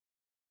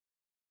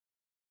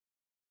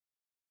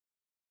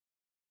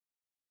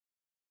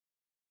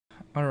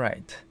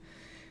Alright,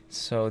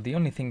 so the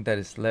only thing that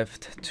is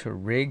left to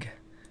rig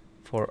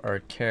for our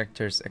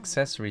character's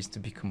accessories to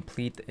be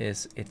complete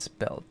is its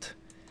belt.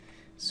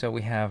 So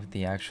we have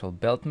the actual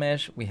belt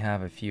mesh, we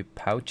have a few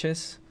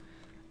pouches,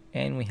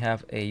 and we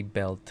have a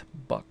belt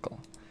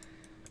buckle.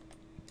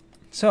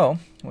 So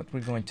what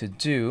we're going to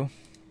do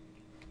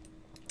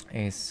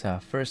is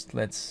first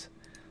let's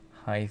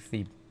hide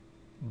the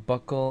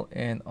buckle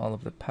and all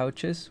of the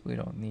pouches. We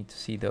don't need to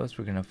see those.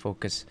 We're going to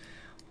focus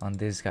on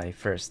this guy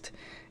first.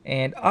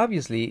 And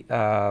obviously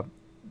the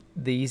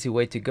easy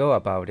way to go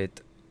about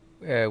it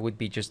would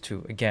be just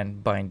to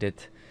again bind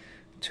it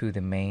to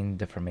the main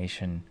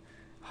deformation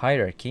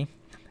hierarchy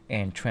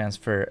and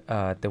transfer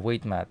the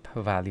weight map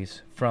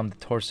values from the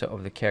torso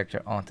of the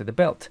character onto the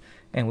belt,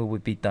 and we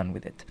would be done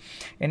with it.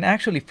 And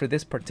actually for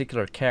this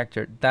particular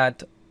character,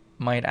 that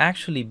might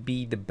actually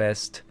be the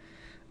best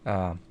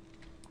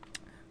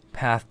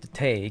path to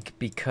take,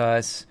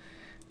 because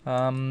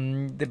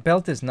the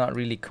belt is not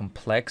really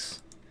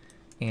complex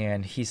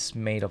and he's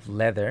made of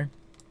leather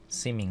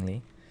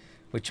seemingly,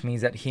 which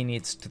means that he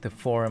needs to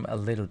deform a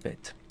little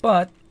bit.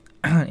 But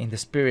in the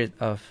spirit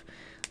of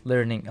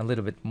learning a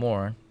little bit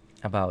more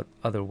about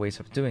other ways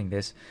of doing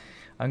this,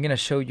 I'm going to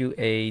show you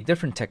a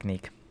different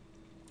technique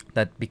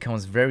that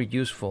becomes very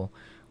useful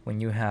when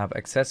you have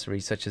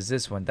accessories such as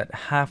this one that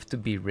have to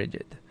be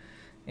rigid,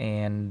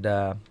 and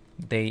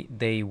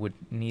they would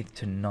need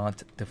to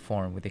not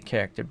deform with the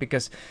character.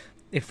 Because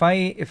if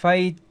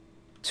I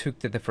took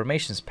the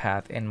deformations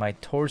path and my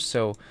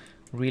torso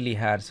really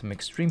had some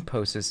extreme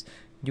poses,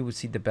 you would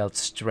see the belt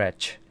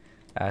stretch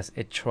as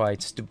it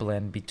tries to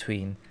blend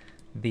between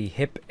the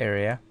hip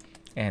area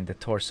and the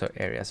torso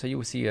area. So you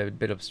will see a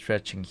bit of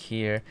stretching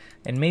here,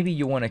 and maybe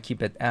you want to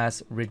keep it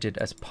as rigid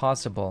as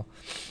possible,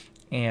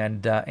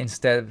 and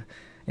instead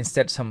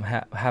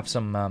have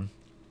some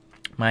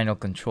manual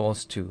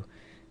controls to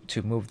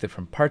move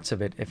different parts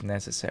of it if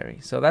necessary.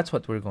 So that's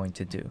what we're going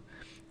to do.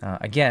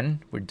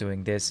 Again, we're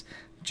doing this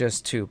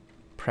just to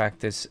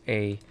practice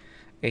a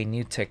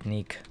new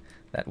technique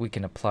that we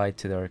can apply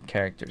to our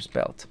character's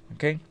belt.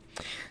 Okay,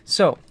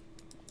 so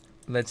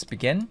let's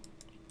begin.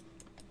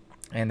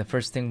 And the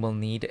first thing we'll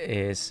need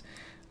is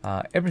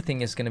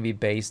everything is going to be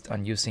based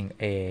on using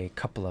a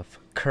couple of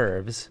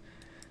curves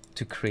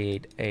to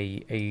create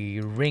a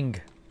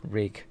ring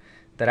rig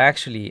that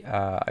actually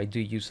I do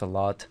use a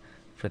lot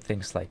for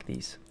things like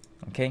these.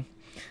 Okay,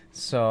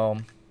 so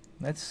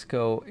let's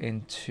go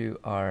into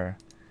our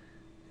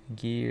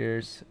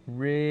gears,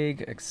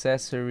 rig,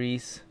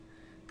 accessories,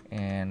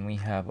 and we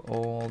have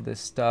all this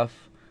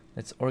stuff.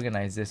 Let's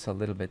organize this a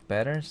little bit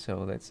better. So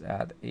let's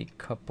add a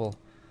couple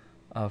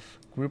of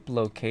group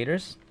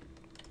locators,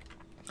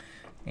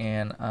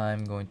 and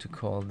I'm going to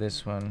call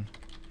this one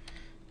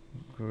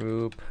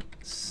group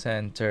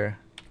center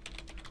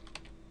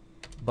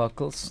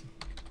buckles,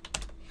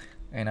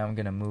 and I'm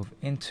gonna move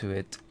into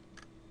it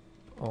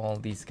all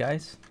these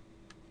guys.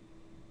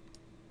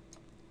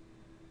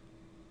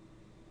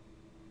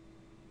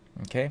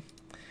 Okay,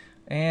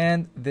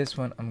 and this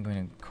one I'm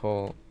going to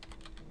call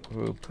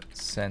group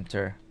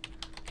center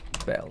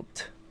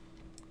belt.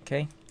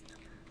 Okay,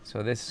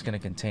 so this is going to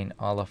contain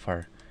all of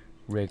our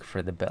rig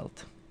for the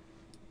belt.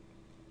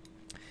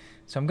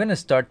 So I'm going to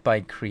start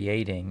by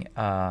creating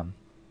my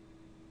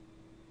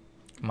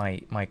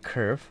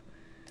curve.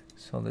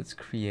 So let's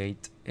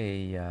create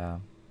a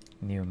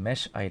new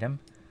mesh item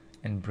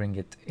and bring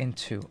it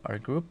into our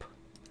group.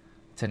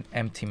 It's an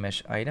empty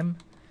mesh item,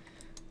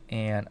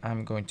 and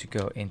I'm going to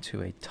go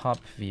into a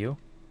top view,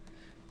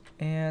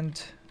 and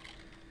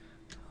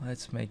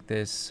let's make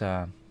this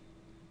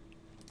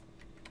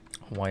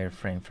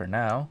wireframe for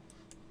now,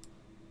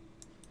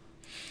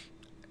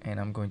 and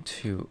I'm going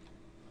to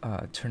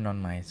turn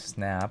on my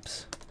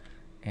snaps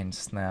and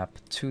snap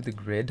to the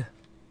grid.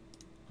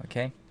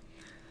 Okay,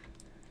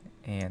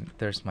 and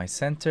there's my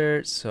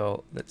center.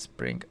 So let's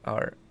bring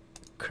our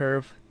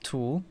curve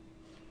tool,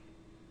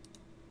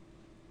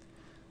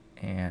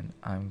 and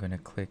I'm gonna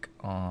click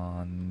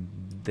on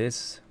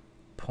this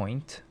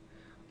point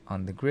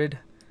on the grid,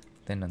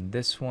 then on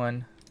this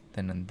one,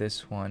 then on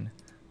this one,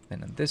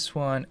 then on this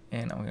one,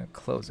 and I'm gonna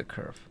close the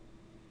curve.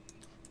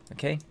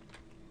 Okay,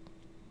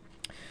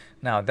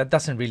 now that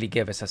doesn't really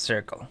give us a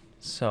circle,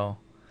 so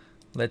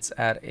let's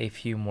add a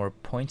few more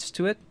points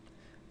to it,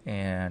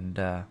 and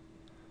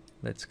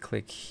let's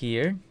click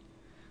here.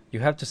 You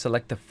have to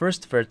select the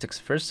first vertex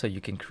first so you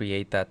can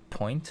create that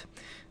point.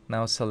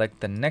 Now select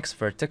the next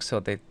vertex, so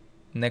the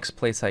next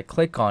place I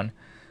click on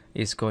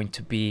is going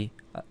to be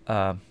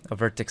a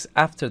vertex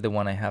after the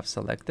one I have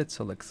selected.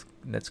 So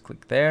let's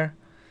click there.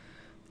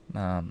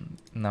 Now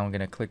I'm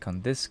gonna click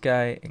on this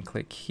guy and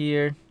click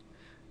here,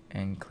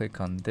 and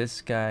click on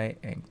this guy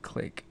and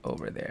click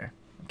over there.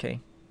 Okay,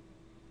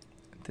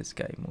 this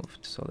guy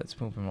moved, so let's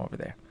move him over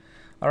there.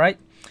 All right,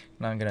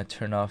 now I'm gonna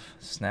turn off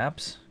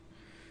snaps,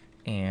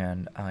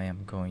 and I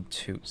am going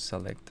to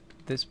select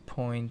this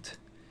point.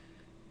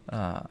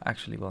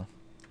 Actually, well,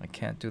 I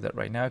can't do that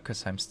right now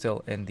because I'm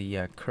still in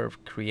the curve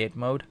create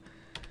mode.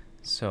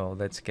 So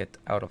let's get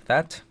out of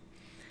that,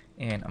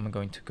 and I'm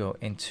going to go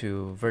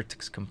into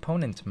vertex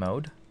component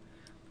mode.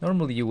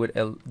 Normally you would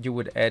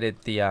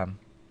edit the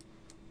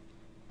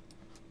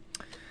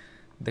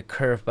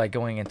curve by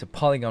going into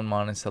polygon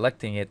mode and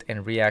selecting it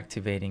and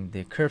reactivating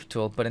the curve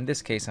tool, but in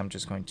this case I'm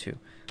just going to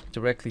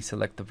directly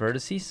select the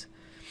vertices,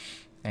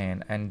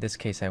 and in this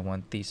case I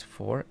want these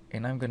 4,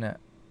 and I'm gonna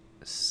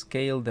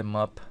scale them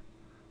up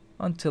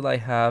until I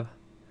have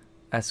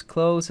as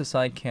close as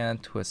I can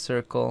to a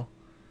circle.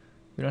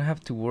 We don't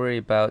have to worry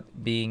about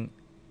being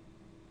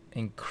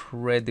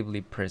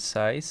incredibly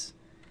precise,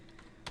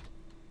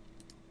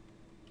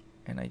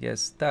 and I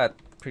guess that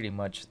pretty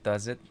much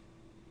does it.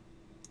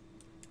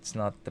 It's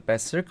not the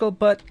best circle,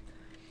 but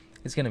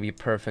it's gonna be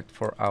perfect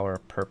for our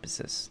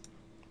purposes.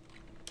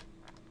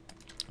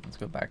 Let's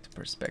go back to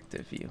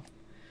perspective view.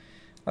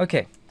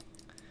 Okay,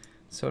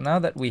 so now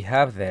that we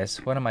have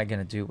this, what am I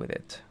gonna do with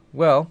it?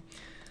 Well,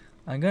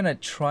 I'm gonna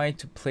try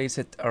to place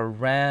it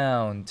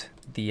around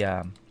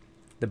the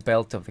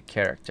belt of the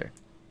character.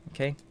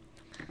 Okay,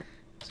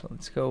 so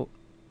let's go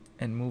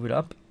and move it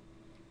up.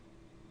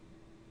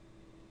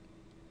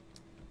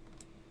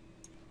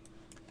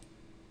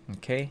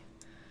 Okay,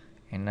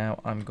 and now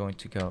I'm going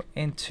to go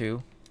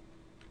into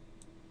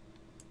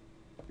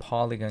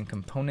polygon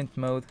component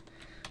mode,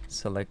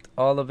 select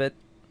all of it,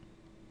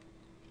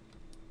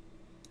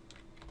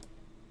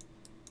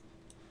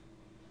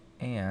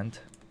 and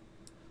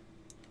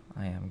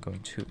I am going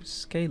to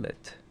scale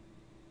it.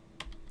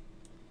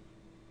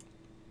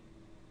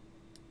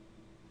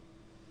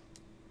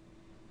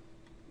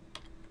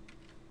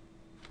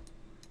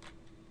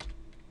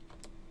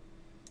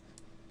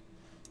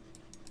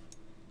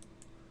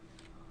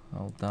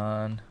 Hold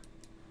on.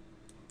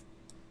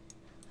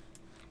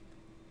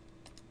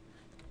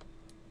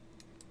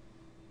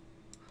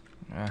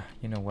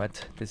 You know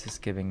what? This is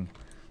giving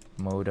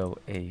Modo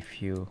a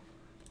few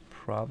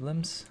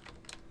problems.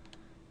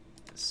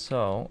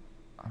 So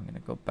I'm gonna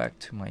go back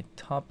to my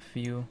top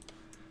view,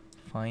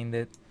 find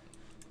it,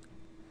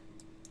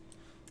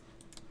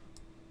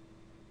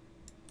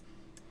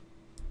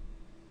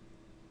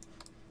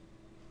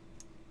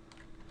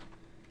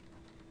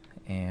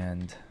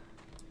 and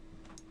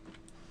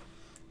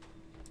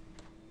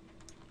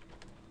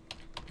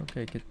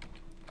okay, good.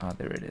 Ah,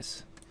 there it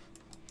is.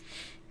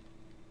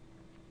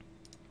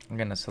 I'm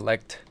gonna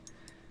select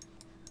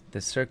the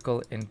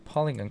circle in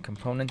polygon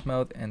component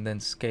mode and then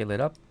scale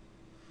it up,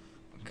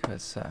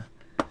 because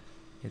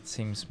it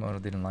seems Modo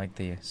didn't like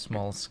the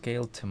small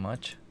scale too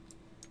much.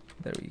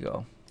 There we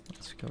go.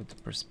 Let's go to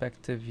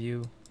perspective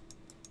view.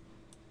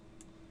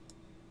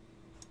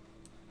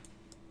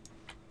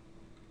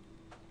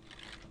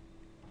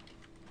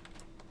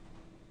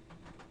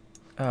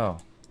 Oh,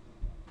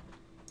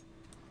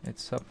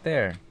 it's up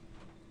there.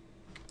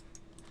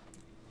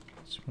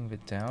 Let's move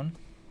it down.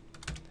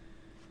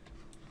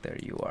 There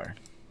you are.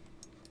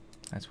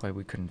 That's why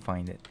we couldn't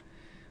find it.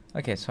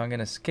 Okay, so I'm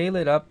gonna scale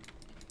it up.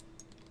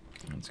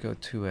 Let's go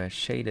to a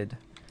shaded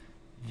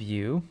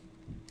view.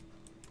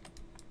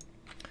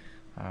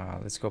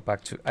 Let's go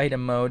back to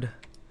item mode,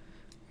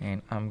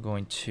 and I'm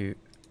going to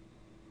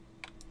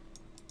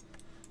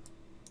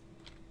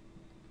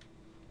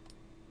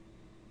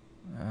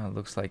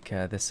looks like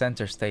the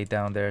center stayed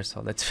down there,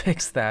 so let's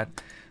fix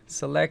that.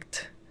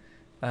 Select,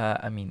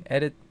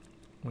 edit.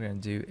 We're gonna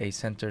do a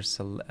center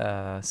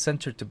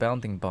to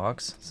bounding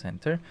box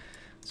center.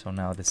 So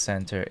now the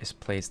center is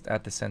placed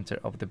at the center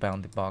of the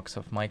bounding box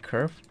of my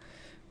curve.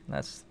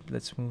 Let's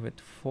move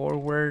it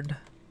forward,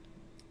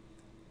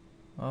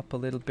 up a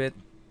little bit,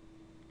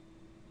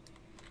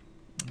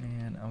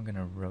 and I'm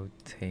gonna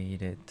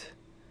rotate it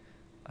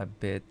a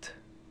bit,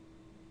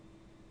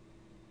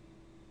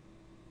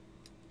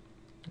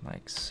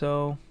 like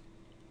so.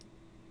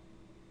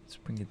 Let's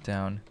bring it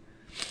down,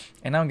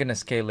 and now I'm gonna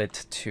scale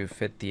it to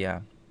fit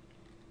the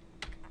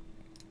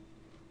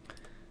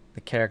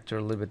character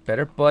a little bit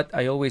better, but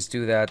I always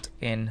do that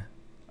in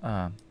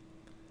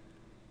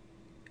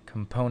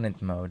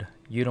component mode.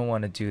 You don't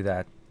want to do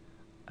that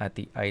at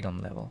the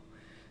item level.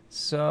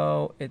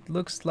 So it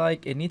looks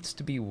like it needs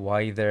to be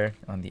wider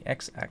on the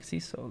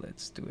x-axis, so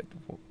let's do it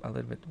a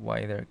little bit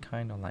wider,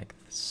 kind of like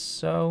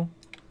so.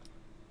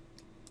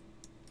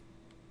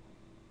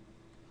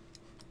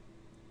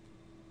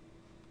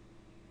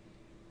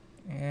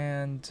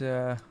 And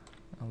a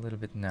little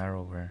bit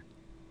narrower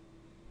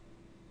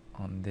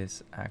on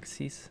this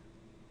axis,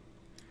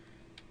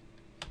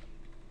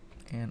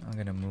 and I'm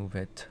gonna move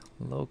it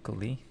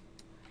locally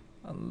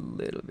a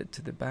little bit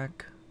to the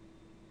back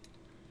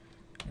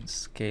and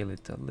scale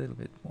it a little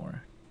bit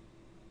more.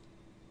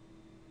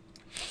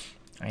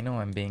 I know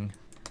I'm being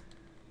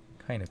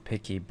kind of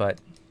picky, but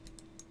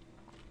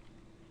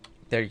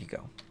there you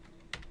go.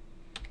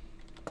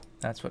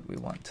 That's what we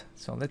want.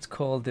 So let's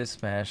call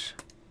this mesh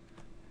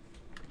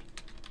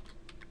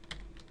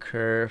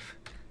curve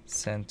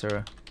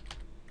center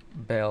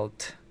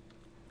belt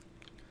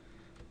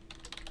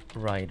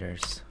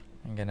riders.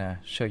 I'm gonna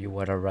show you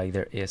what a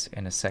rider is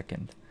in a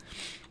second.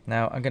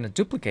 Now I'm gonna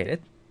duplicate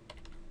it,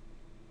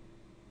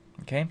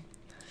 okay,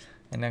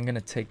 And I'm going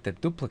to take the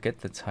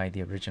duplicate, let's hide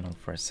the original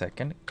for a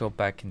second, go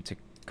back into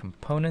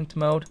component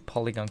mode,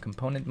 polygon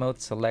component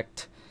mode,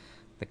 select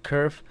the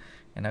curve,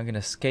 and I'm going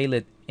to scale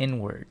it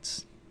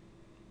inwards.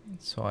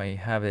 So I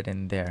have it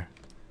in there,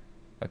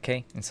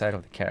 okay, inside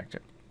of the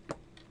character.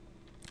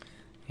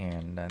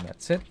 And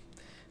that's it.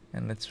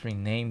 And let's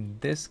rename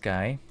this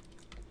guy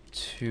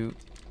to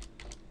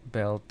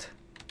belt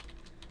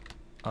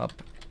up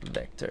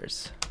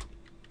vectors.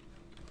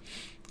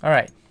 All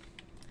right.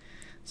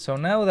 So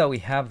now that we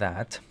have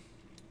that,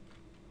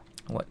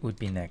 what would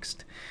be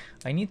next?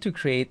 I need to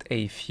create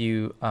a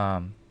few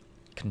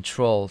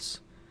controls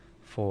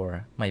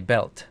for my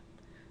belt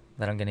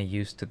that I'm going to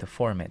use to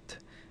deform it.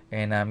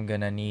 And I'm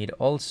going to need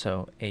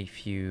also a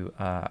few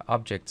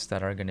objects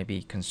that are going to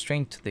be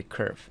constrained to the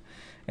curve.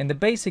 And the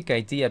basic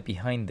idea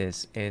behind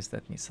this is,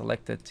 let me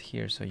select it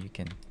here so you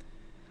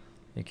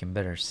can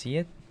better see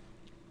it,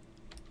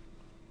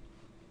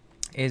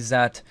 is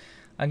that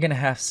I'm going to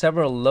have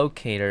several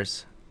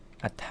locators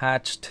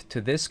attached to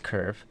this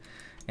curve,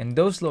 and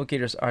those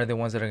locators are the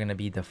ones that are going to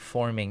be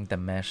deforming the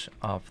mesh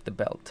of the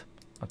belt.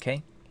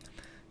 Okay,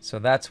 so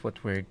that's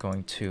what we're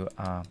going to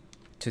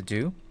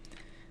do.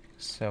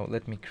 So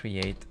let me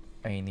create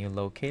a new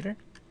locator.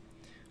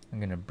 I'm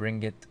going to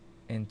bring it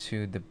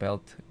into the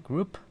belt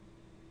group,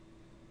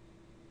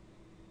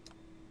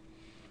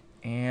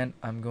 and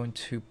I'm going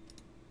to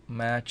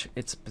match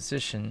its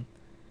position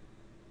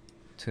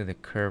to the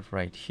curve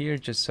right here,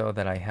 just so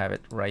that I have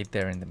it right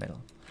there in the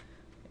middle.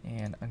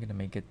 And I'm going to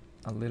make it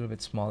a little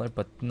bit smaller,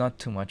 but not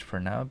too much for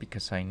now,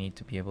 because I need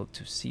to be able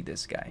to see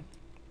this guy.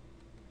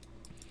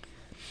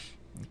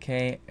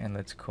 Okay, and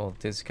let's call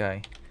this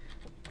guy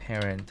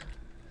parent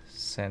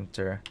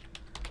center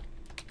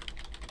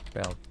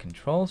belt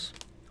controls.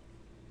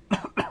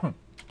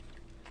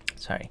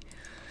 Sorry.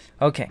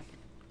 Okay,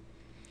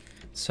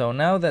 so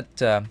now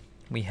that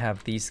we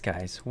have these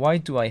guys, why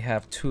do I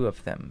have two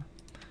of them?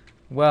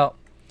 Well,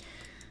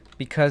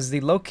 because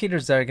the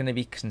locators that are going to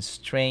be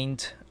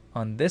constrained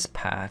on this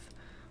path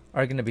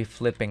are going to be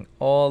flipping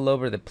all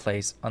over the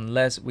place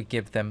unless we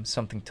give them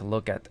something to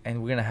look at.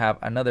 And we're going to have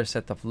another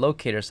set of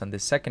locators on the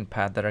second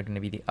path that are going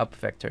to be the up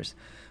vectors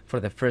for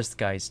the first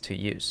guys to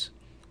use.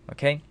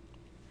 Okay,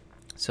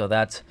 so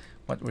that's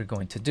what we're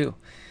going to do.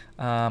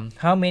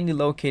 How many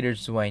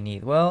locators do I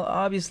need? Well,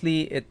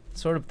 obviously it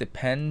sort of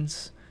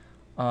depends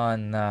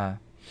on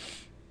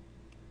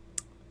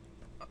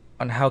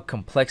how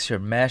complex your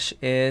mesh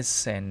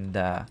is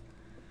and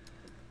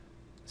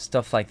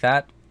stuff like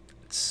that.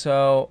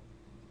 So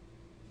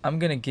I'm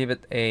gonna give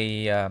it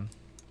a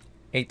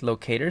 8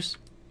 locators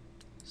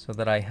so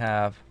that I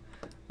have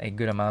a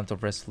good amount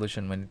of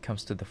resolution when it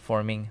comes to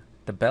deforming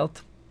the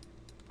belt.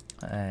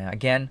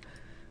 Again,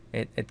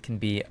 it can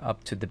be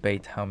up to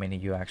debate how many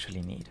you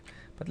actually need,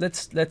 but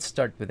let's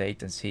start with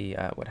 8 and see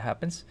what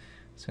happens.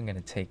 So I'm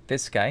gonna take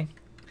this guy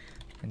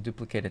and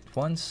duplicate it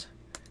once,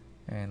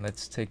 and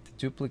let's take the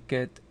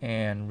duplicate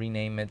and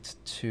rename it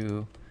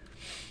to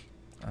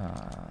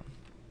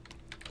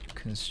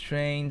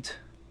constrained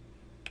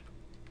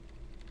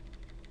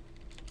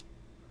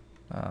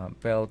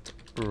belt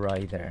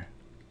rider.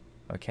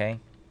 Okay,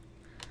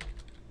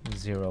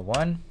 0,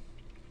 1,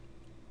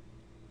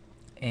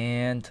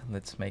 and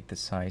let's make the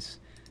size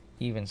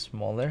even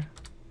smaller.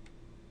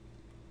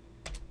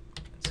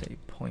 Let's say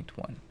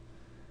 0.1.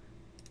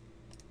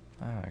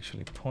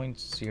 Actually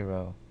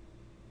 0.05,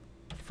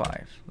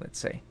 let's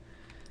say.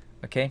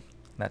 Okay,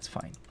 that's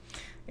fine.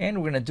 And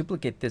we're going to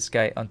duplicate this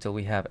guy until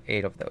we have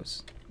 8 of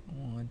those.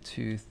 1,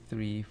 2,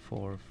 3,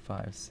 4,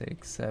 5,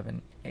 6,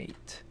 7,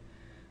 8.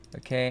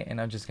 Okay, and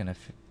I'm just going to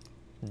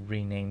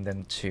rename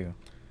them to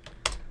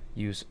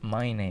use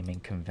my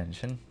naming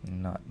convention,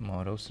 not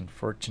Modo's.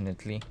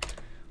 Unfortunately,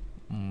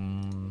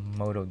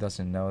 Modo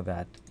doesn't know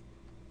that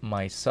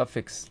my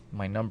suffix,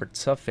 my numbered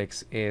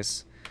suffix,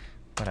 is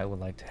what I would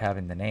like to have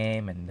in the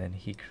name, and then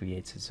he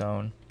creates his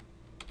own.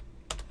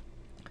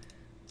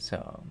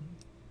 So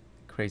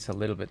it creates a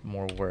little bit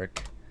more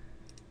work.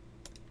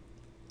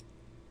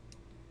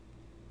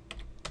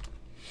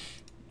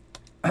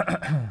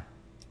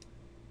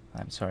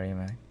 I'm sorry,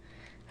 I'm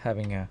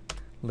having a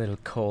little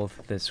cold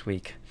this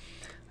week.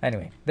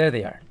 Anyway, there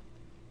they are.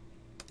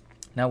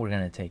 Now we're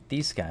going to take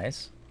these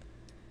guys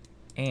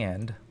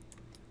and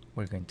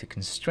we're going to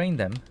constrain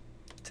them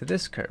to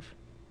this curve.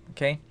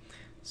 Okay,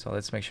 so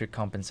let's make sure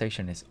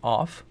compensation is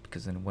off,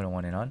 because then we don't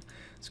want it on.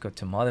 Let's go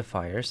to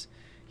modifiers.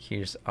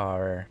 Here's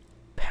our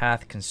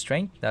path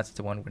constraint. That's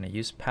the one we're going to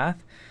use,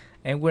 path.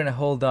 And we're going to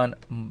hold on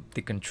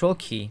the control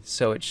key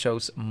so it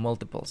shows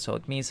multiple. So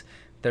it means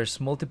there's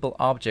multiple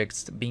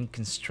objects being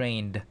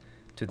constrained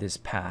to this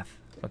path.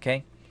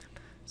 Okay,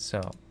 so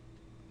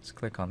let's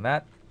click on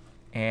that,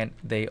 and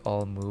they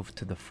all move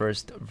to the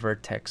first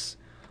vertex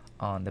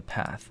on the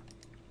path.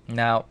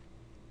 Now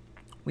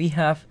we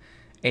have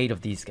 8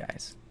 of these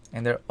guys,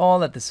 and they're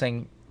all at the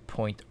same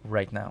point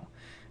right now,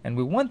 and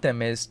we want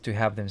them is to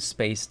have them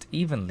spaced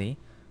evenly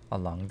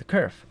along the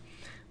curve.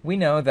 We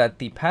know that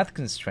the path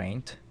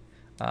constraint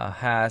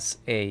has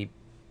a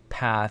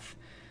path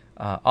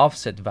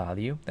offset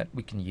value that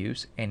we can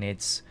use, and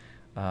it's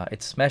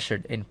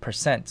measured in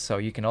percent. So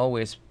you can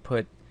always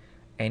put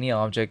any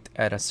object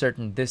at a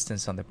certain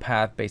distance on the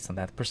path based on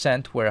that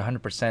percent, where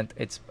 100%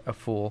 it's a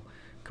full,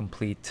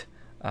 complete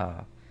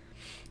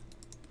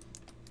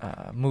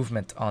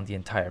movement on the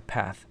entire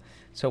path.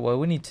 So what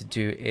we need to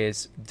do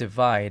is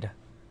divide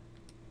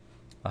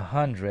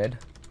 100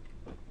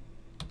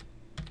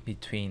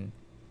 between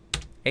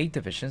 8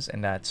 divisions,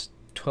 and that's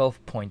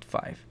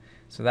 12.5.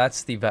 So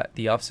that's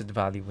the offset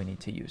value we need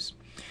to use.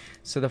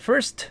 So the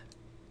first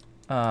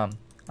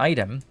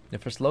item, the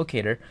first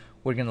locator,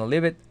 we're going to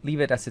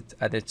leave it as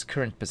at its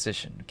current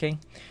position. Okay,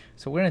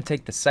 so we're going to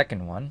take the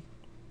second one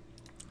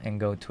and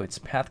go to its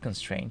path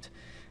constraint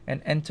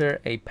and enter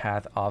a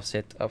path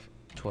offset of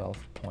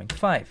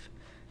 12.5,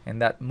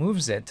 and that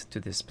moves it to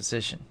this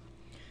position.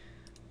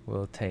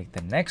 We'll take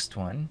the next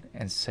one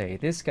and say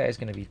this guy is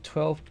going to be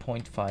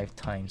 12.5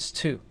 times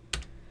 2,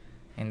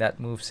 and that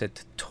moves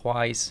it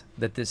twice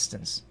the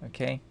distance.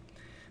 Okay,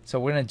 so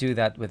we're going to do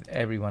that with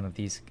every one of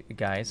these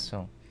guys.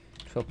 So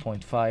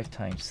 12.5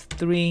 times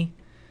 3,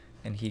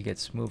 and he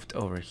gets moved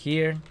over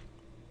here,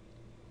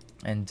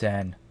 and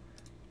then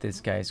this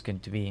guy is going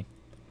to be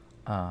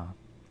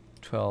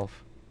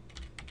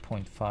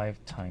 12.5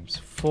 times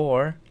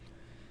 4.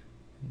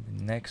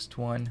 The next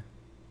one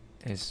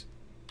is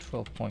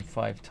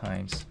 12.5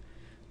 times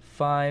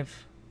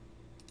 5,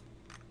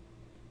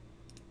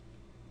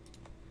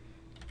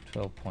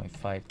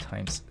 12.5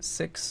 times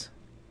 6,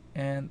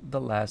 and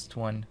the last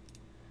one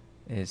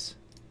is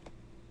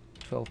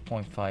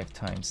 12.5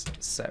 times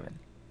 7.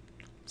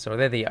 So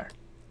there they are.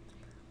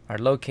 Our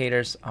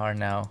locators are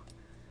now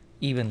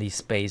evenly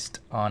spaced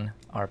on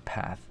our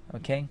path.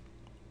 Okay,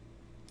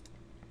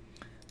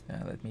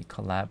 let me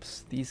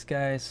collapse these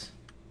guys,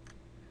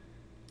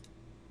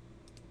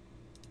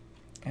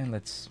 and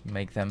let's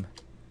make them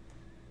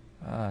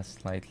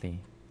slightly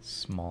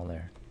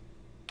smaller.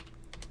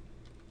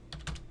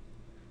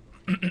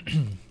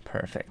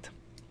 Perfect.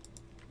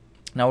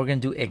 Now we're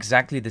going to do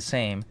exactly the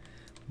same,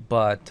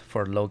 but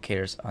for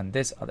locators on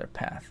this other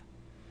path.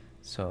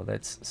 So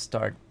let's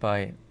start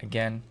by,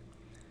 again,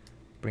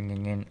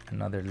 bringing in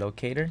another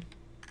locator.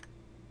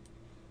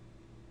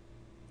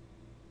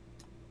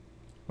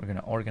 We're going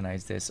to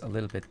organize this a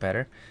little bit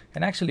better.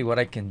 And actually what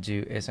I can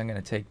do is I'm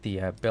going to take the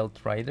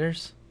belt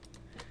riders,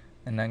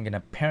 and I'm going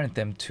to parent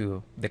them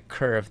to the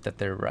curve that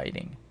they're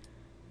riding.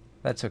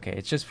 That's okay.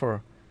 It's just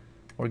for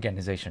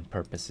organization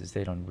purposes.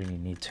 They don't really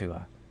need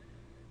to.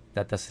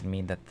 That doesn't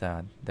mean that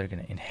they're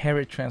going to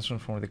inherit transform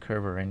from the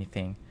curve or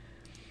anything.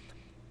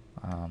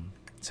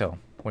 So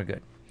we're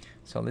good.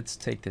 So let's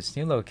take this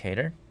new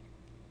locator,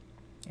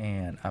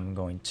 and I'm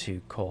going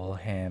to call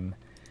him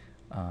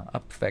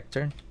up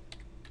vector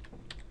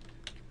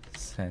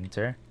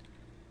center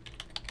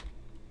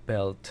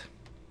belt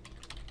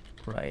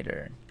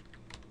rider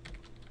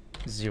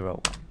 0,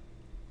 1.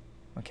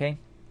 Okay,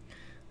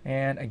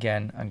 and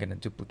again I'm gonna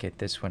duplicate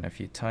this one a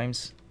few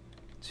times.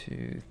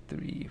 2,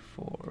 3,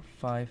 4,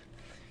 5,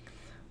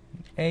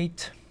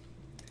 8.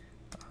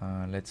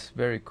 Let's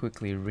very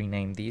quickly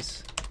rename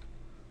these.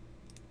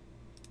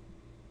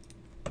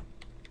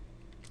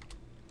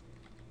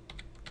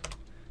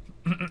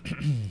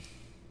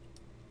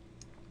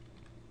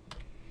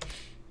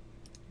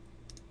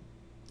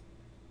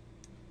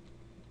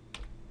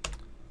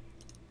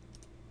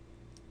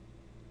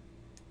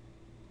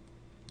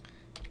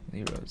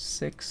 Zero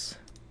 6,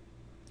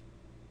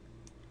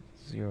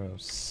 0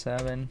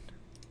 7,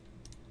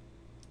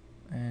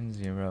 and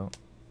 0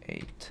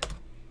 8.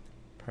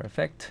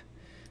 Perfect.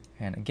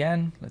 And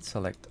again, let's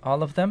select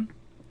all of them,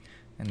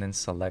 and then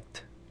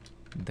select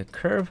the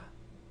curve.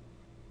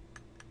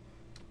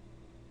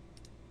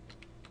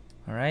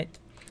 All right,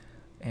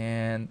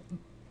 and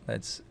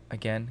let's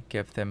again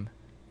give them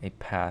a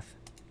path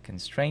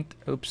constraint.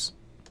 Oops,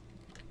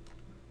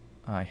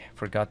 I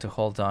forgot to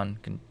hold down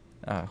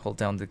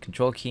the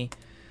control key,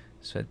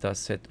 so it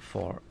does it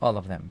for all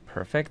of them.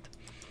 Perfect.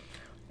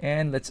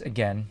 And let's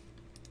again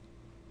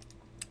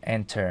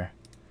enter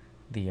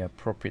the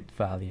appropriate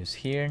values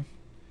here.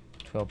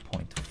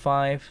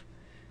 12.5,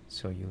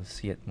 so you'll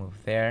see it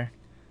move there,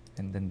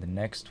 and then the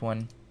next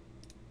one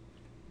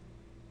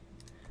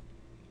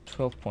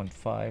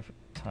 12.5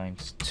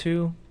 times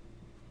 2,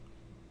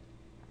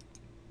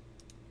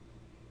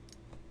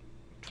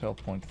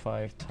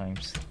 12.5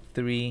 times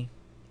 3,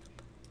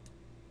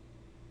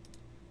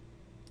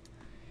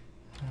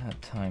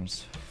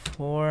 times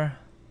 4,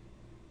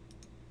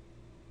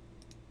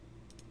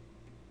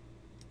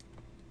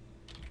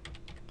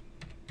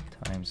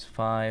 times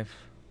 5,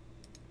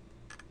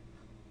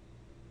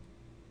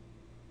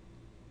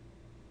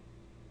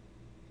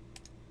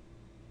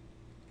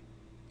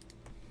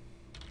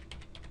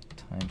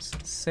 times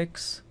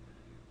 6,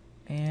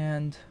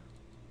 and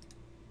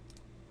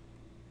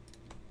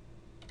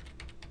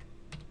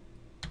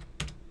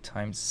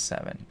times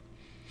 7.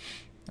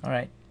 All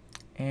right,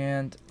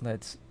 and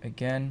let's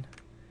again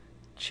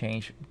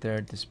change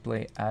their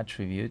display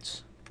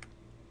attributes.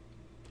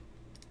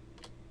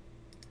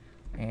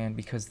 And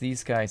because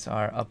these guys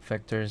are up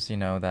vectors, you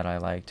know that I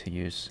like to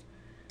use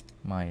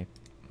my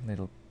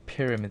little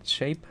pyramid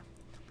shape.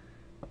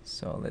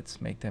 So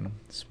let's make them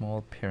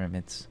small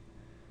pyramids.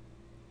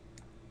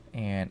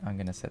 And I'm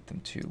going to set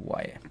them to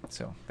Y.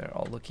 So they're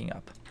all looking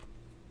up.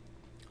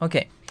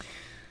 Okay.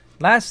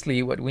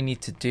 Lastly, what we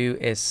need to do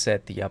is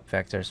set the up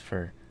vectors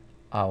for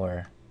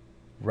our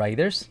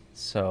riders.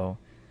 So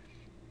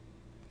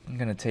I'm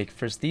going to take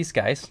first these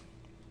guys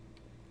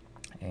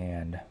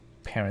and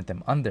parent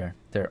them under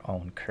their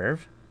own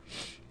curve.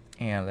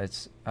 And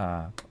let's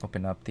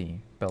open up the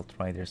belt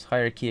riders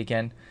hierarchy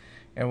again.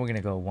 And we're going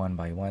to go one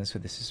by one. So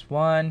this is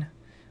 1,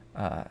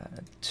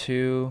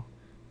 2.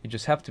 You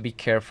just have to be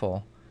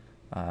careful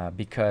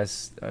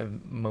because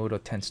Modo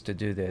tends to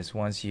do this.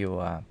 Once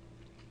you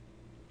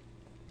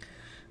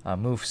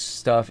move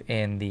stuff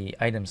in the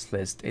items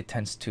list, it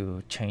tends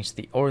to change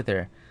the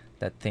order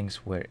that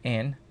things were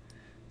in.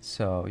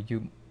 So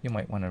you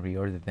might want to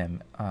reorder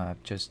them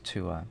just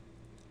to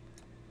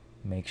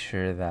make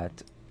sure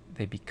that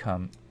they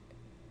become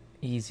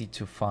easy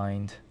to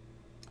find.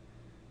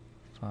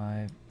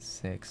 5,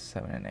 6,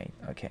 7, and 8.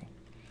 Okay.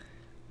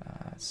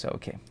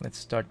 Okay, let's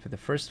start with the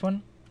first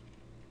one.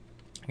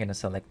 I'm going to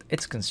select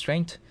its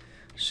constraint,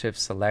 shift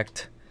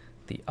select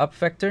the up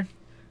vector,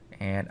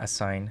 and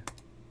assign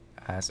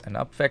as an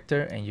up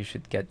vector, and you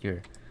should get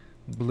your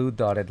blue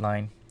dotted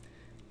line.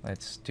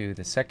 Let's do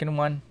the second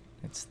one.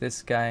 It's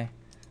this guy.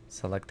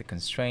 Select the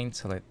constraint,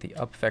 select the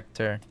up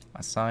vector,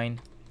 assign.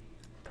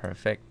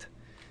 Perfect.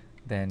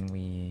 Then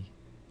we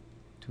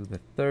do the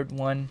third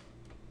one.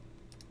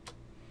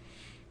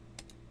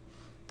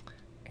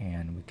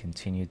 And we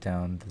continue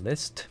down the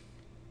list.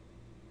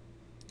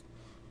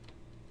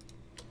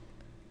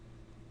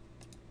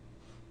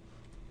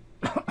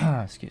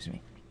 Excuse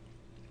me.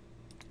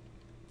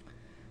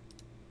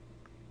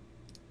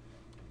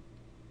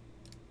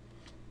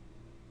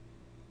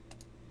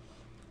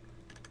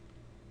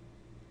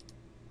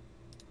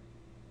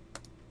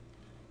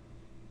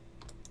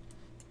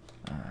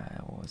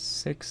 Was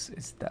 6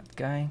 is that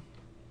guy.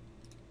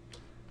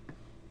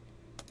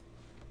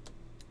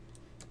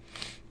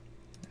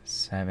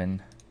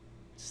 7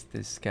 is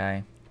this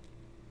guy.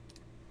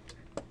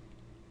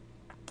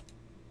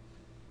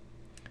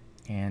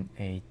 And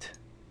 8,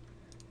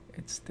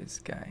 it's this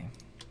guy.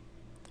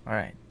 All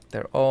right,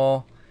 they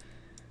all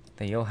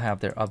have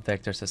their up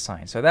vectors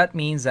assigned. So that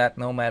means that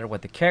no matter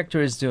what the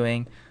character is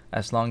doing,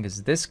 as long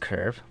as this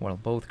curve, well,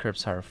 both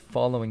curves are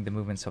following the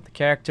movements of the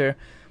character,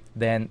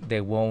 then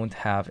they won't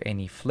have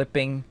any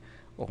flipping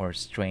or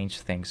strange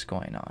things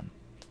going on.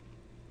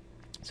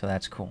 So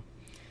that's cool.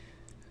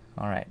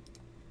 All right.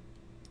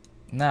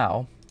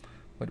 Now,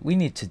 what we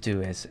need to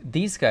do is,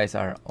 these guys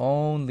are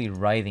only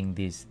riding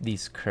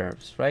these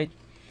curves, right?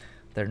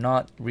 They're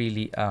not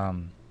really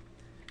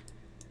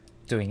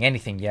doing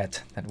anything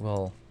yet that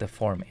will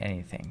deform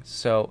anything.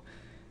 So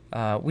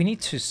we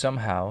need to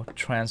somehow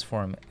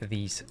transform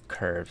these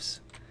curves.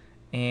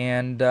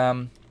 And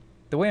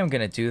the way I'm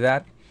going to do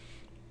that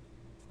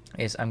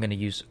is I'm going to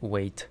use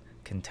weight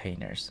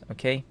containers,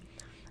 okay?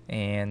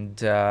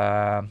 And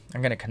I'm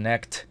going to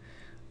connect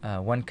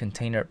one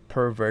container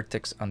per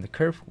vertex on the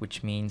curve,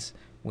 which means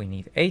we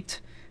need 8.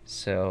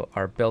 So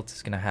our belt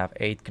is going to have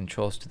 8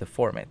 controls to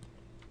deform it.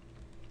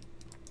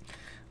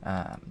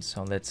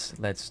 So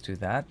let's do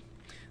that.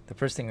 The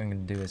first thing I'm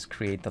going to do is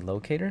create the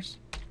locators.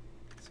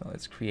 So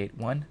let's create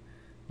one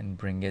and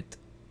bring it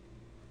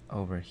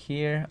over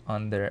here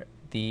under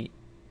the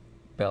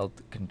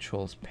belt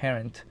controls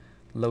parent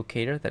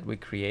locator that we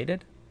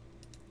created.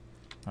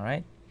 All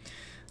right.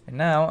 And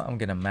now I'm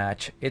going to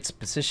match its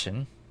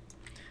position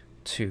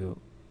to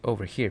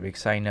over here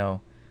because I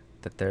know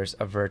that there's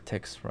a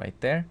vertex right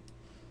there.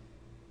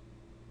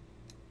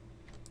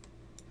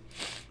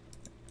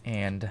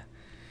 And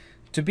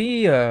to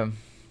be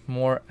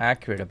more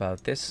accurate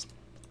about this,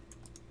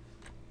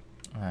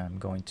 I'm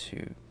going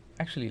to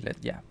actually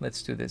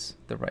let's do this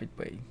the right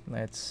way.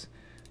 Let's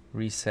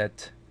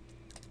reset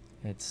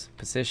its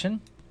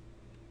position.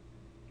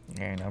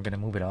 And I'm going to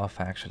move it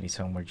off actually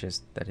somewhere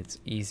just that it's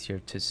easier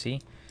to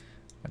see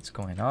what's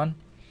going on.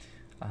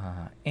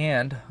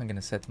 And I'm going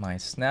to set my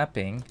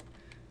snapping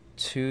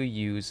to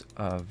use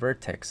a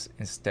vertex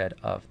instead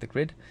of the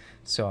grid.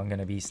 So I'm going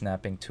to be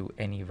snapping to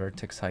any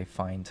vertex I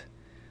find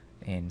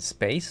in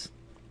space.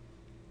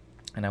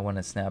 And I want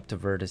to snap to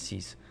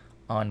vertices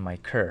on my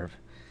curve.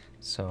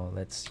 So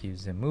let's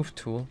use the move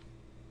tool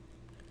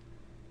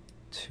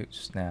to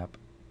snap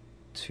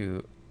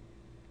to,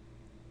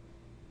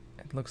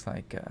 it looks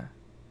like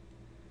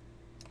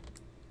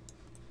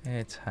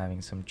it's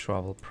having some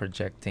trouble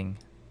projecting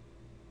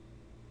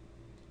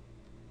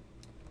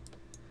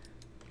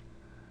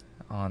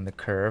on the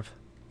curve.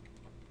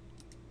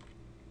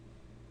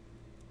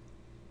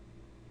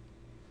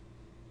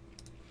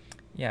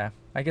 Yeah,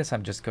 I guess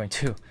I'm just going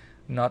to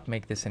not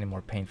make this any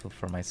more painful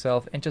for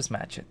myself and just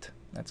match it.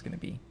 That's going to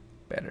be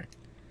better.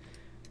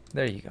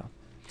 There you go.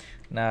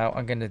 Now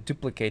I'm going to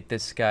duplicate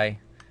this guy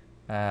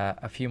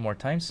a few more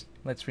times.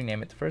 Let's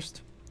rename it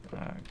first.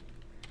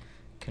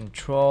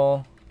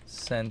 Control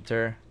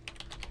center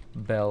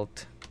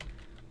belt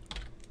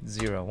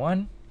 0,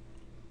 1,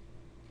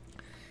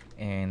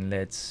 and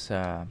let's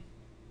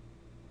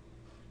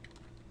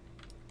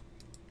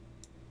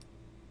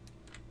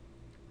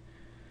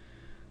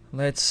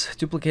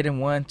duplicate in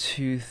 1,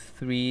 2,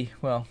 3,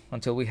 well,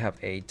 until we have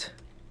 8,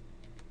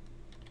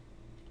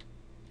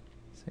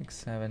 6,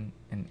 7,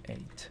 and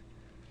 8,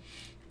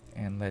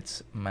 and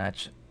let's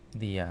match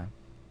the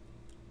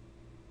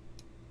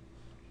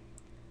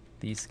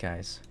these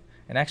guys.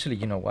 And actually,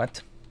 you know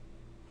what?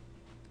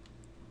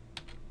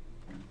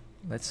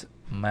 Let's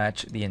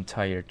match the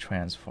entire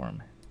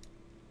transform.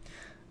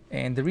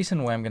 And the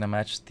reason why I'm going to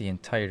match the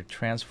entire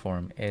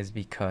transform is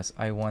because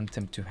I want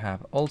them to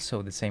have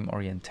also the same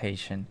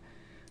orientation,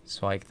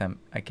 so I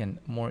can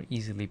more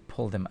easily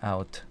pull them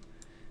out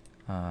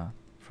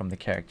from the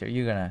character.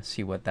 You're going to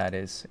see what that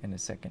is in a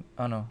second.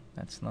 Oh no,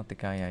 that's not the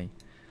guy I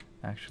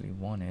actually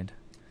wanted.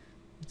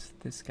 It's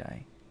this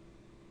guy.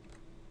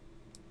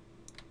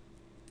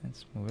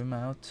 Let's move him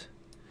out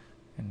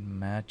and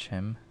match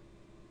him.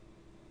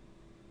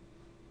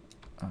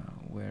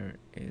 Where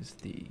is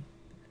the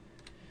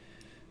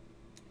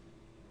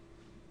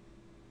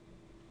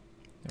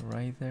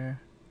right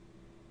there?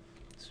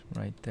 It's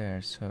right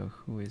there. So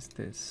who is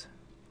this?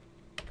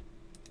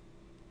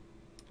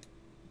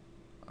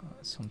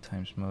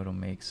 Sometimes Modo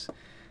makes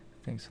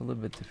things a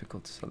little bit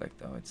difficult to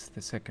select. Oh, it's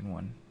the second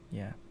one.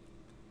 Yeah.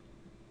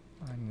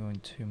 I'm going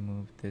to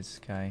move this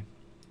guy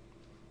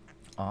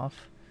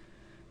off.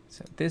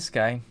 So this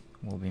guy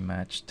will be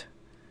matched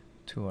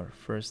to our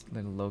first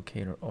little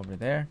locator over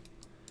there.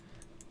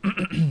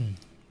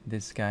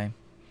 This guy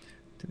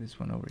to this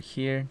one over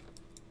here.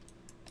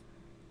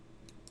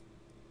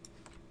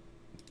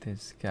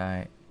 This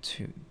guy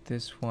to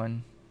this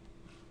one.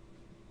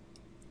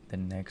 The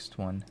next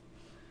one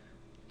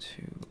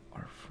to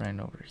our friend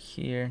over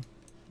here.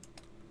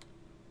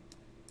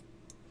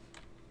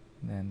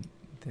 Then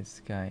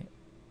this guy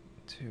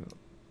to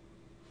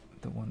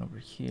the one over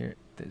here.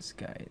 This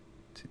guy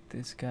to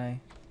this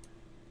guy.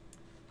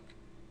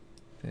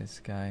 This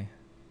guy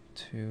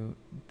to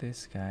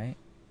this guy.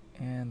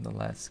 And the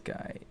last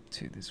guy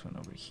to this one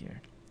over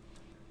here.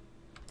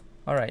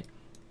 Alright.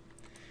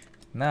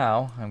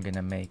 Now I'm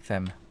gonna make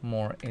them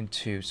more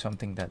into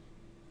something that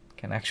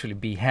can actually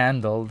be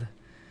handled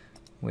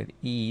with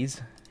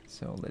ease.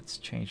 So let's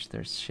change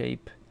their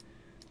shape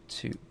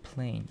to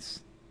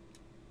planes.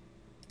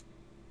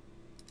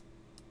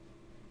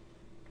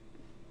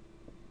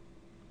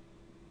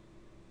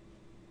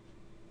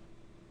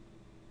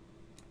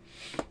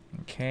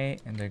 Okay,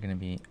 and they're gonna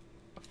be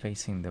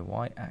facing the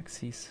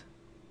y-axis.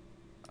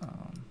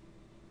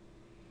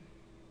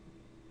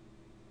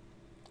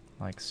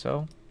 Like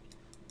so.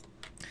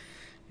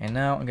 And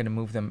now I'm going to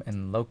move them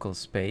in local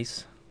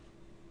space.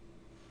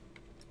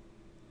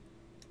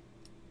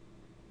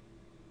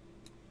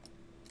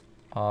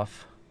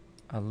 Off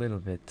a little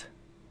bit.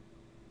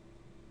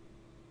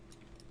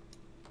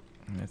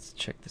 And let's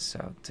check this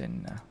out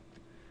in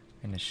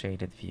a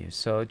shaded view.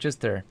 So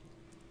just they're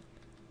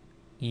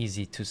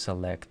easy to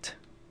select.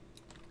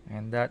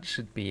 And that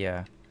should be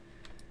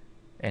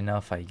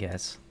enough, I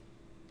guess.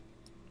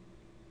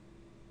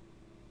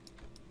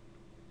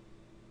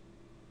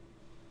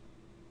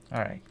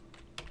 Alright.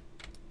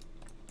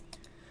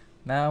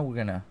 Now we're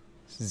gonna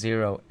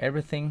zero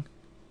everything,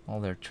 all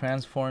their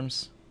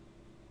transforms.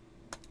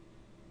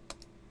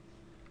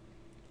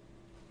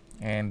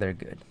 And they're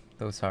good.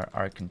 Those are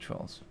our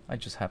controls. I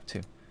just have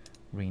to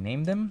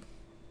rename them.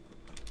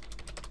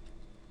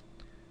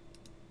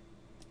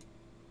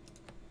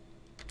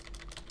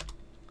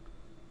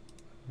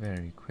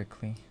 Very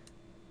quickly.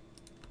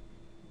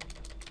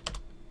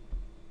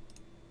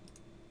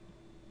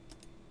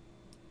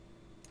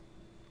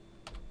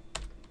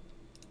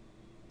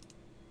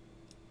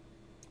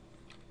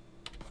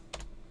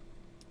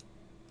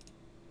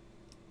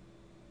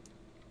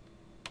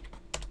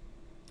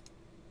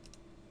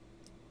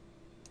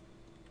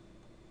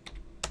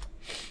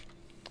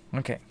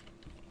 Okay.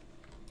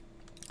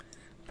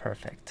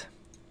 Perfect.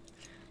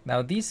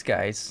 Now these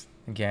guys,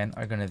 again,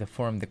 are going to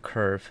deform the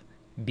curve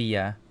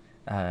via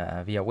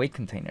weight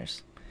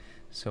containers.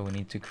 So we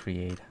need to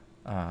create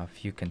a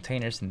few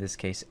containers, in this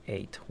case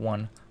 8,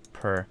 1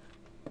 per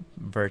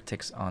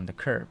vertex on the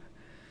curve.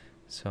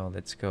 So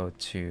let's go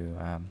to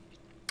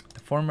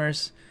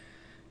deformers,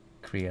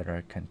 create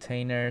our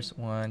containers,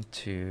 1,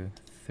 2,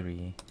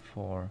 3,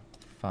 4,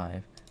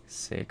 5,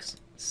 6,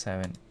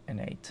 7, and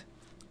 8.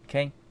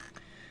 Okay.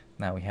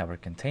 Now we have our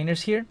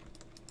containers here.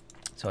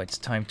 So it's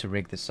time to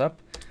rig this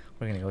up.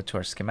 We're going to go to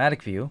our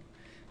schematic view,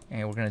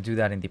 and we're going to do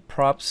that in the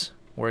props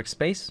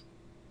workspace.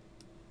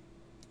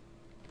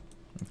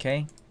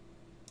 Okay.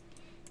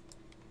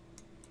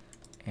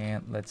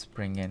 And let's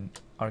bring in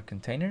our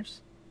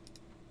containers.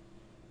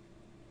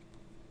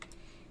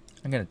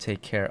 I'm going to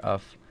take care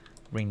of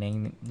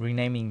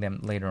renaming them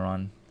later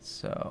on.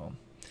 So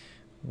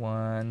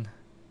 1,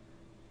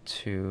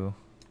 2,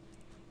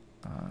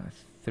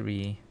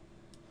 3,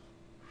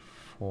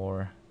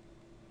 4,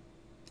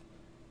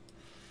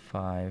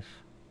 5,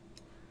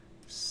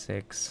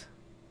 6,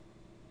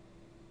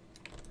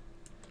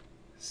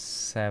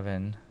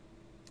 7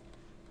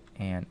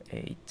 and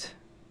 8.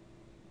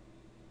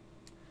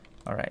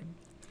 All right,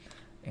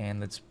 and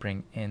let's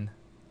bring in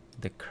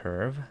the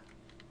curve.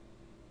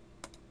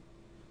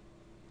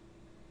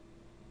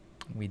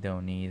 We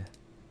don't need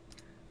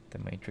the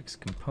matrix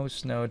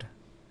compose node.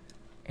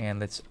 And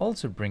let's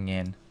also bring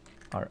in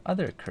our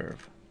other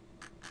curve.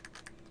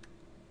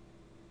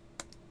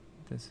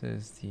 This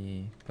is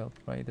the belt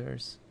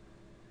riders.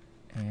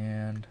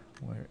 And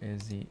where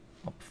is the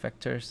up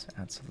vectors?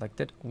 Add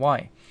selected.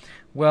 Why?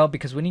 Well,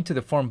 because we need to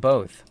deform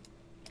both.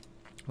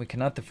 We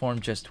cannot deform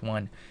just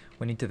one.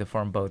 We need to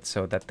deform both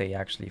so that they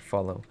actually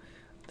follow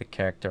the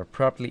character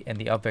properly, and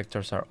the up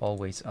vectors are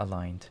always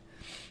aligned.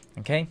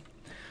 Okay?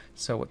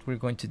 So what we're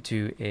going to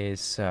do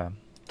is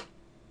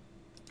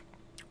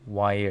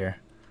wire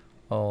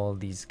all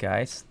these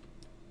guys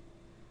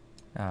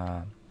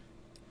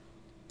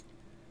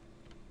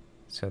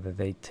so that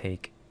they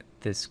take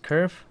this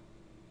curve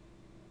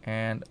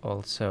and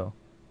also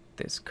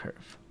this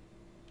curve.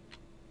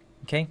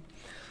 Okay,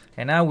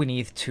 and now we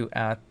need to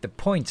add the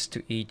points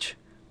to each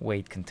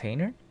weight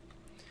container.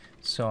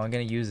 So I'm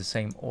going to use the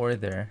same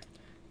order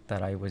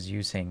that I was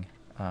using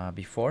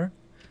before.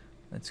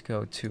 Let's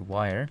go to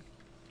wire.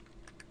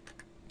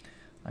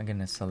 I'm going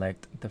to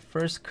select the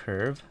first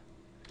curve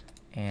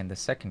and the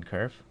second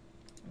curve.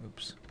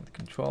 Oops, with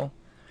control.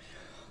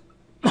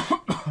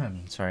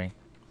 Sorry.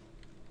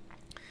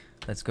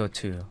 Let's go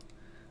to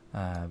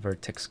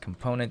vertex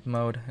component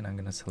mode, and I'm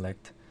going to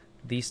select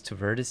these two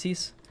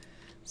vertices.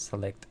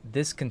 Select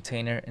this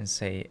container and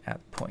say add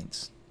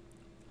points.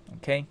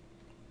 Okay.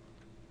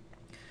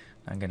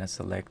 I'm going to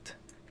select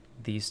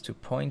these 2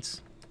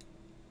 points.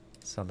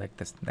 Select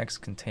this next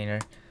container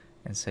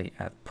and say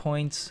add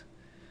points.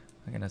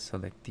 I'm going to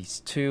select these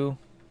 2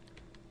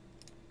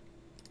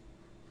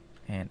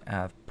 and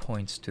add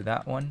points to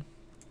that one.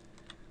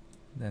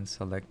 Then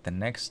select the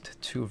next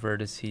 2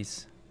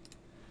 vertices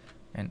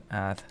and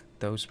add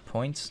those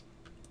points.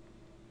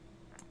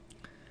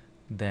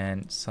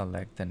 Then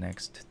select the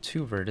next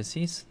 2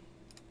 vertices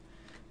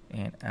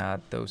and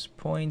add those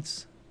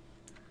points.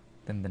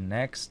 Then the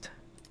next,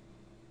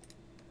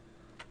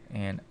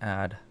 and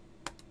add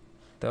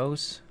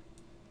those.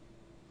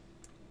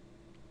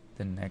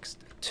 The next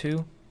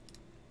 2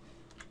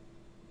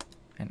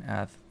 and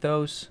add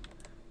those.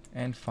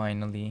 And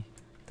finally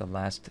the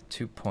last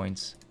 2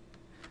 points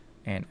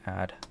and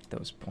add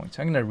those points.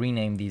 I'm going to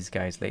rename these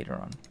guys later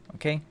on.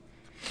 Okay,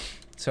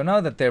 so now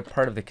that they're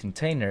part of the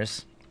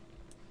containers,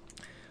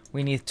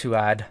 we need to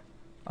add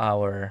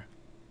our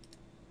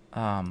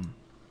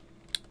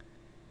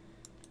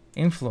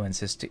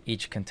influences to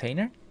each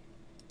container.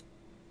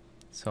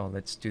 So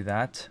let's do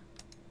that.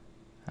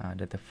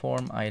 The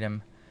deform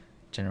item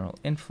general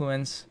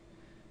influence.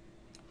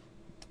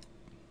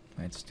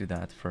 Let's do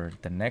that for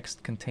the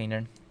next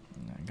container.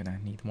 I'm gonna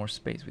need more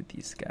space with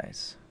these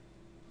guys.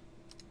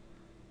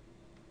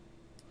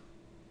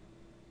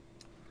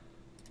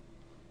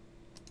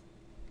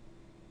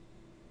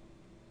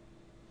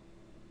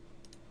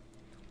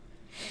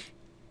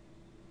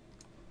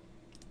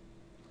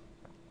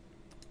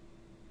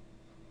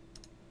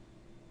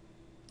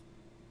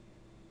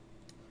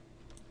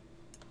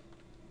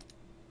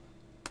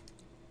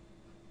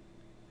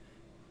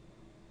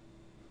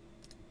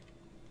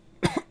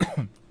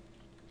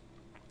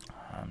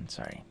 I'm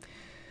sorry.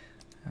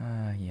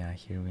 Yeah,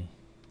 here we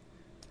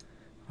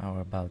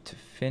are about to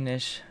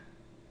finish.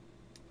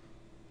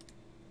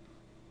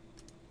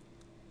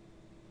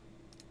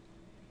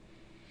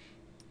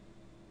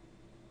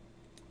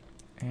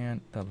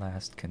 And the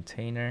last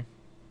container.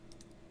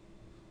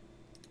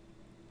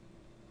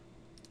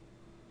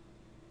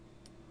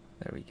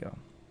 There we go.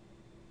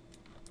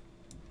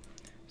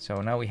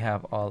 So now we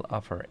have all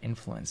of our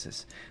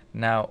influences.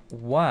 Now,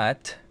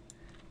 what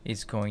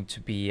is going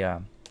to be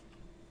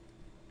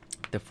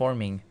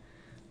deforming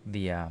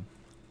the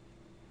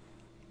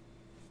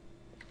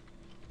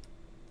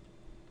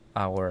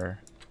our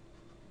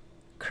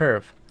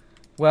curve?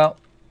 Well,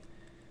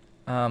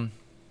 I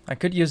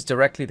could use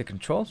directly the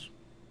controls,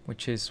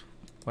 which is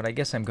what I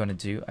guess I'm going to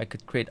do. I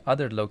could create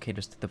other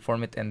locators to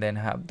deform it and then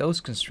have those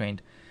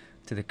constrained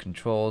to the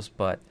controls.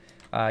 But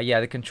yeah,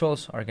 the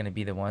controls are going to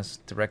be the ones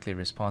directly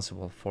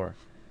responsible for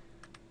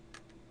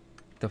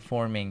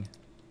deforming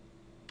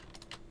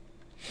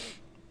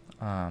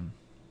the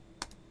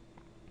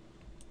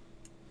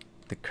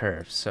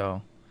curve.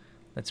 So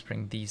let's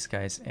bring these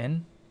guys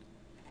in,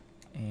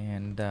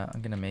 and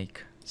I'm gonna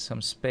make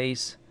some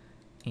space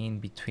in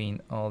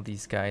between all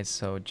these guys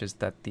so just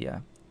that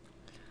the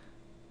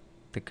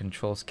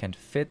controls can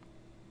fit.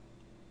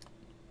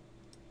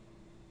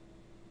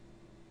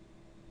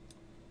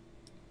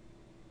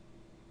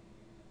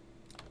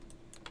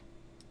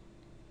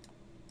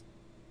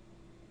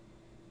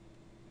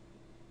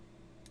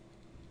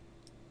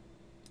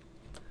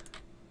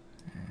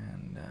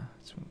 And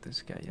let's move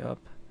this guy up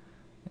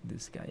and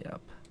this guy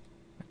up.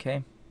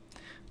 Okay,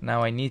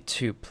 now I need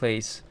to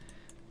place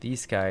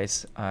these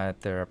guys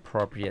at their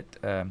appropriate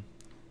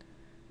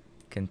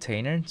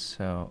container.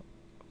 So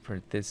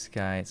For this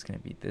guy, it's going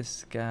to be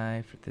this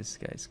guy. For this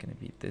guy, it's going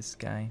to be this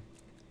guy.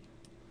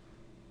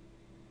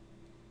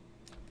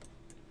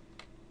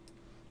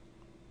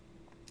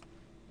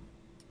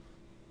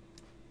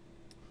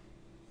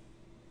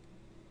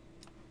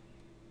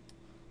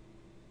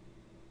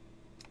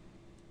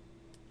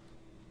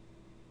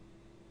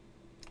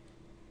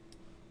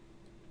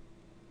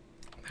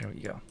 There we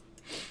go.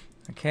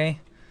 Okay,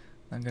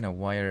 I'm going to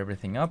wire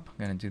everything up.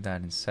 I'm going to do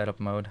that in setup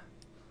mode.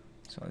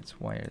 So let's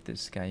wire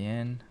this guy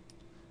in.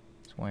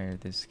 Let's wire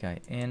this guy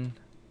in.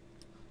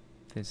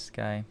 This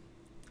guy.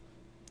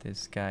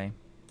 This guy.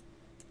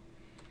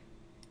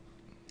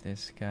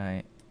 This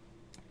guy.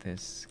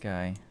 This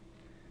guy.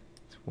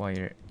 Let's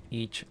wire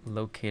each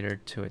locator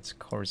to its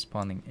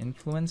corresponding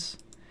influence.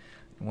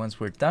 Once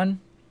we're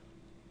done,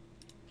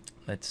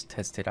 let's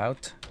test it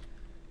out.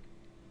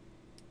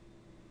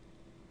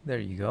 There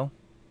you go.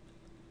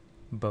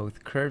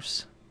 Both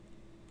curves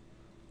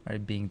are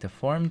being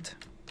deformed.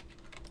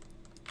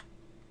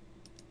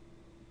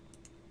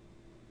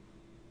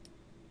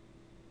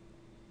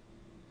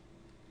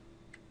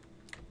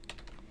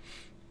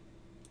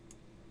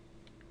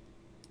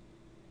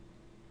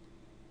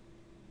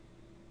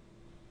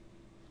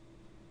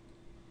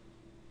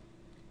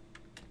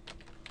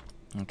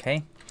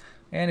 Okay,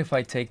 and if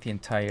I take the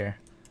entire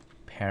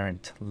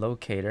parent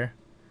locator,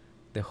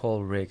 the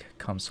whole rig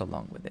comes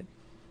along with it.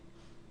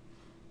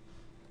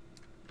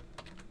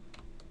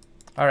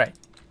 Alright,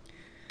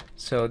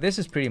 so this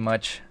is pretty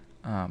much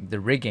the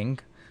rigging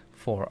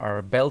for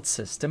our belt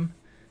system.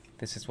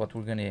 This is what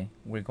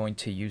we're going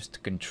to use to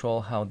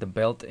control how the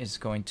belt is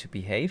going to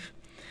behave.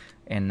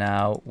 And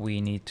now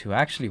we need to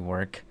actually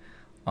work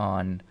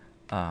on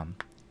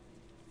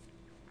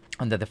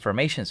the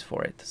deformations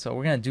for it. So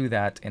we're going to do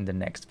that in the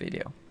next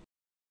video.